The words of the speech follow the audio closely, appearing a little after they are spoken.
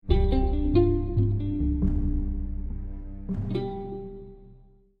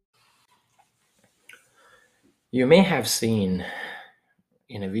You may have seen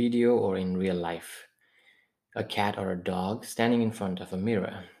in a video or in real life a cat or a dog standing in front of a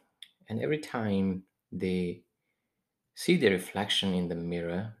mirror, and every time they see the reflection in the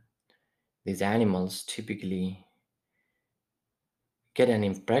mirror, these animals typically get an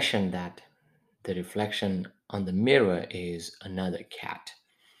impression that the reflection on the mirror is another cat.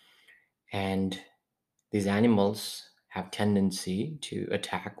 And these animals have tendency to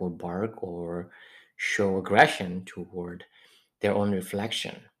attack or bark or show aggression toward their own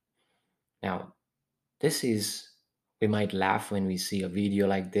reflection. Now, this is, we might laugh when we see a video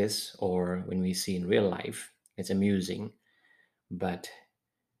like this or when we see in real life. It's amusing. But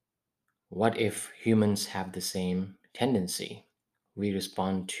what if humans have the same tendency? We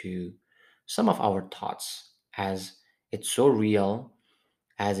respond to some of our thoughts as it's so real,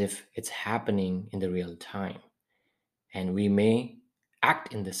 as if it's happening in the real time. And we may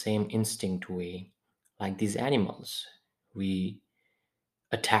act in the same instinct way like these animals. We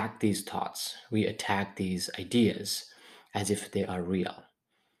attack these thoughts, we attack these ideas as if they are real.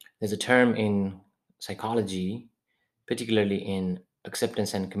 There's a term in psychology, particularly in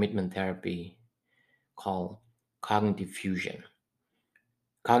acceptance and commitment therapy, called cognitive fusion.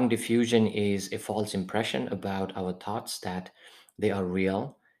 Cognitive fusion is a false impression about our thoughts that they are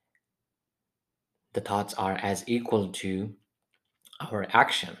real. The thoughts are as equal to our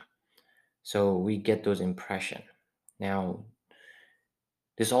action. So we get those impression. Now,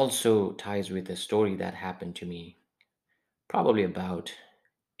 this also ties with a story that happened to me probably about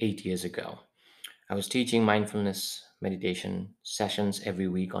 8 years ago. I was teaching mindfulness meditation sessions every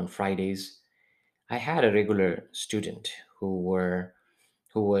week on Fridays. I had a regular student who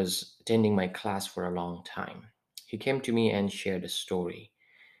was attending my class for a long time. He came to me and shared a story.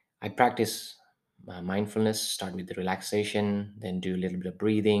 I practice mindfulness, start with the relaxation, then do a little bit of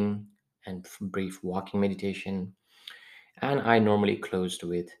breathing and brief walking meditation. And I normally closed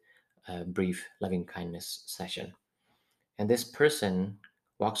with a brief loving kindness session. And this person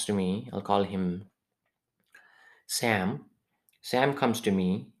walks to me, I'll call him Sam. Sam comes to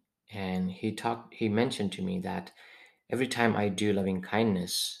me and he mentioned to me that every time I do loving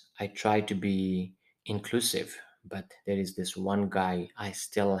kindness, I try to be inclusive, but there is this one guy I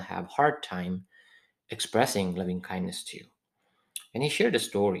still have hard time expressing loving kindness to. And he shared a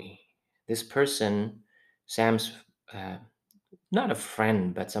story. This person, Sam's uh, not a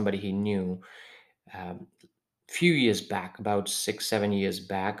friend, but somebody he knew, few years back, about 6, 7 years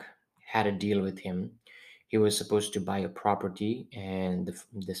back, had a deal with him. He was supposed to buy a property, and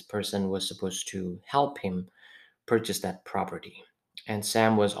this person was supposed to help him purchase that property. And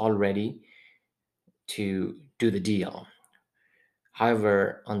Sam was all ready to do the deal.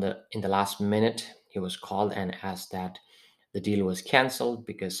 However, in the last minute, he was called and asked that the deal was canceled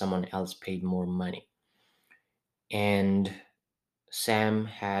because someone else paid more money. And Sam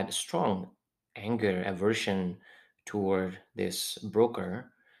had strong anger, aversion toward this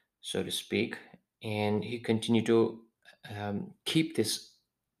broker, so to speak, and he continued to keep this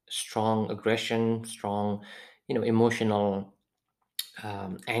strong aggression, strong, emotional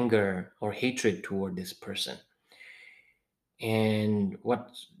anger or hatred toward this person. And what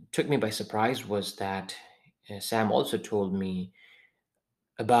took me by surprise was that Sam also told me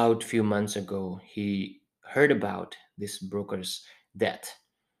about a few months ago he heard about this broker's death.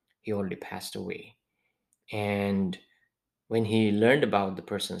 He already passed away. And when he learned about the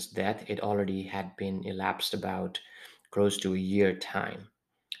person's death, it already had been elapsed about close to a year time.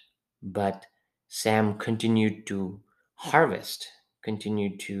 But Sam continued to harvest,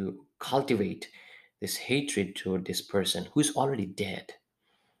 continued to cultivate this hatred toward this person who's already dead.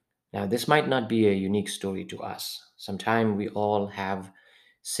 Now, this might not be a unique story to us. Sometimes we all have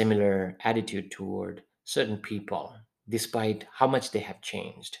similar attitude toward certain people, despite how much they have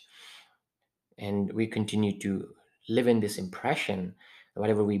changed. And we continue to live in this impression that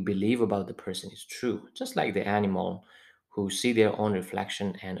whatever we believe about the person is true, just like the animal who see their own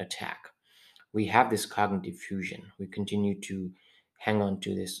reflection and attack. We have this cognitive fusion. We continue to hang on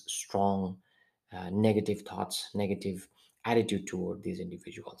to this strong negative thoughts, negative attitude toward these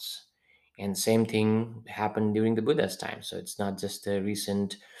individuals. And same thing happened during the Buddha's time. So it's not just a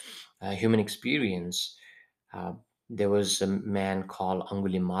recent human experience. Uh, there was a man called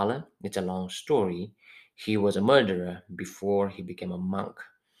Angulimala. It's a long story. He was a murderer before he became a monk.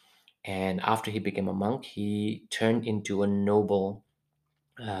 And after he became a monk, he turned into a noble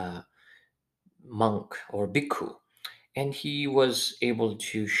uh, monk or bhikkhu. And he was able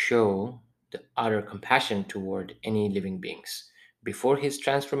to show the utter compassion toward any living beings. Before his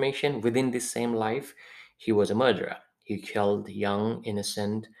transformation, within this same life, he was a murderer. He killed young,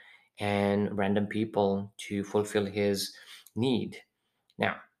 innocent, and random people to fulfill his need.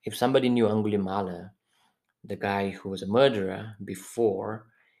 Now, if somebody knew Angulimala, the guy who was a murderer before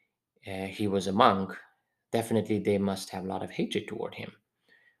he was a monk, definitely they must have a lot of hatred toward him.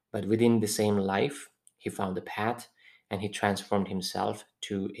 But within the same life, he found the path and he transformed himself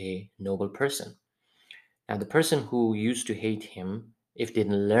to a noble person. Now, the person who used to hate him, if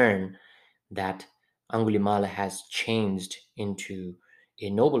didn't learn that Angulimala has changed into a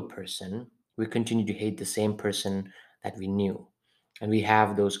noble person, we continue to hate the same person that we knew. And we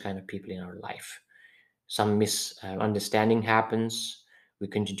have those kind of people in our life. Some misunderstanding happens. We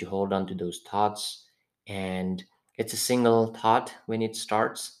continue to hold on to those thoughts. And it's a single thought when it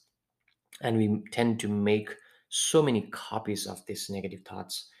starts. And we tend to make so many copies of these negative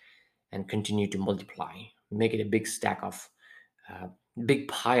thoughts and continue to multiply, make it a big stack of uh, big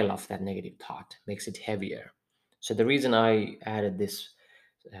pile of that negative thought, makes it heavier. So the reason I added this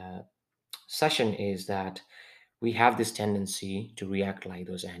uh, session is that we have this tendency to react like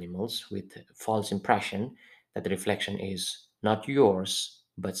those animals with false impression that the reflection is not yours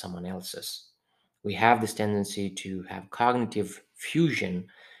but someone else's. We have this tendency to have cognitive fusion,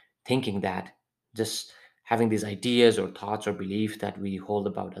 thinking that just having these ideas or thoughts or beliefs that we hold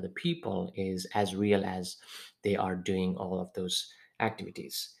about other people is as real as they are doing all of those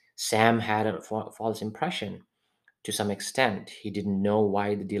activities. Sam had a false impression to some extent. He didn't know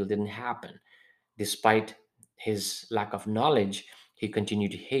why the deal didn't happen. Despite his lack of knowledge, he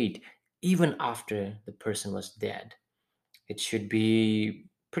continued to hate even after the person was dead. It should be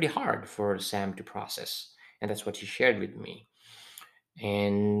pretty hard for Sam to process. And that's what he shared with me.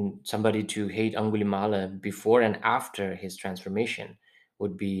 And somebody to hate Angulimala before and after his transformation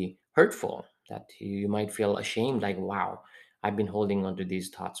would be hurtful. That you might feel ashamed, like, wow, I've been holding on to these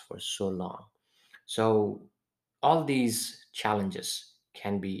thoughts for so long. So, all these challenges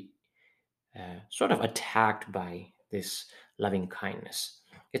can be sort of attacked by this loving kindness.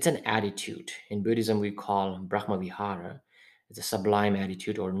 It's an attitude. In Buddhism, we call Brahma Vihara. It's a sublime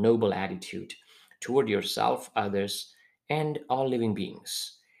attitude or noble attitude toward yourself, others, and all living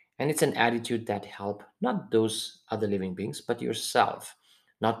beings. And it's an attitude that help not those other living beings, but yourself,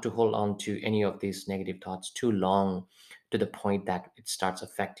 not to hold on to any of these negative thoughts too long to the point that it starts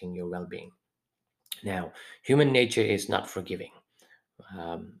affecting your well-being. Now, human nature is not forgiving.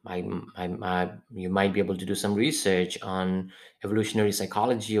 You might be able to do some research on evolutionary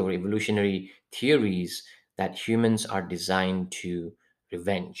psychology or evolutionary theories that humans are designed to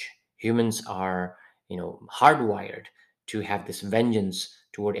revenge. Humans are, hardwired to have this vengeance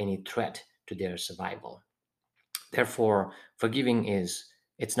toward any threat to their survival. Therefore, forgiving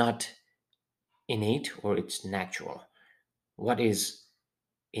it's not innate or it's natural. What is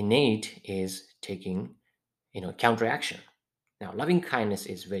innate is taking, counteraction. Now, loving kindness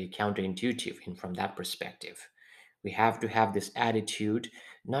is very counterintuitive in from that perspective. We have to have this attitude,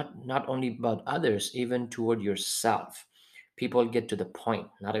 not only about others, even toward yourself. People get to the point,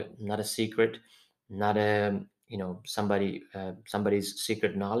 not a secret, not a somebody's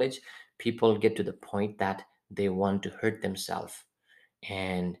secret knowledge. People get to the point that they want to hurt themselves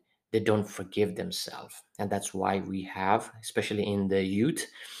and they don't forgive themselves, and that's why we have, especially in the youth,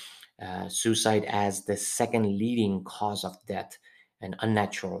 suicide as the second leading cause of death, an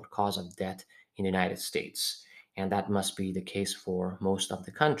unnatural cause of death in the United States. And that must be the case for most of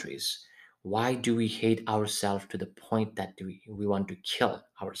the countries. Why do we hate ourselves to the point that we want to kill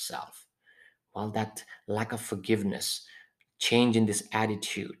ourselves? Well, that lack of forgiveness, change in this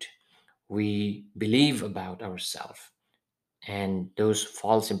attitude we believe about ourselves, and those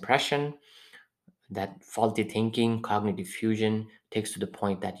false impression, that faulty thinking, cognitive fusion takes to the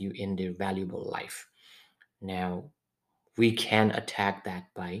point that you end a valuable life. Now, we can attack that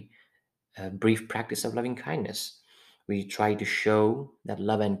by a brief practice of loving kindness. We try to show that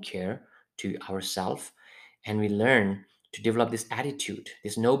love and care to ourselves, and we learn to develop this attitude,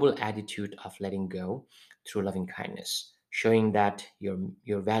 this noble attitude of letting go through loving kindness, showing that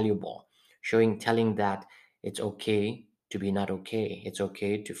you're valuable, telling that it's okay to be not okay, it's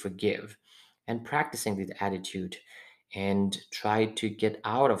okay to forgive, and practicing this attitude and try to get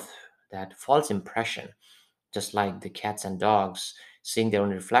out of that false impression, just like the cats and dogs seeing their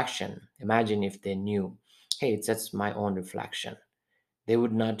own reflection. Imagine if they knew, hey, it's just my own reflection. They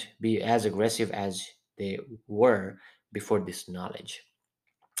would not be as aggressive as they were before this knowledge.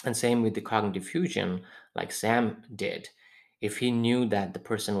 And same with the cognitive fusion, like Sam did. If he knew that the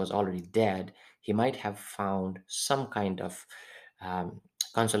person was already dead, he might have found some kind of um,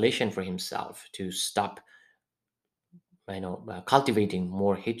 consolation for himself to stop, cultivating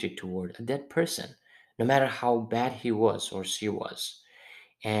more hatred toward a dead person, no matter how bad he was or she was.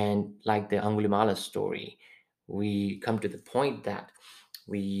 And like the Angulimala story, we come to the point that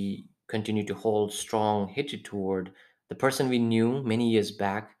we continue to hold strong hatred toward the person we knew many years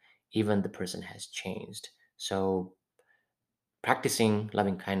back, even the person has changed. So practicing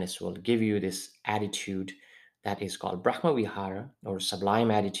loving kindness will give you this attitude that is called Brahma Vihara, or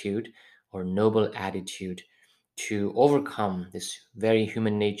sublime attitude, or noble attitude, to overcome this very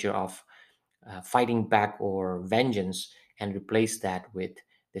human nature of fighting back or vengeance, and replace that with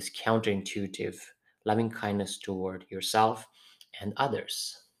this counterintuitive loving kindness toward yourself and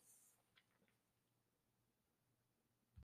others.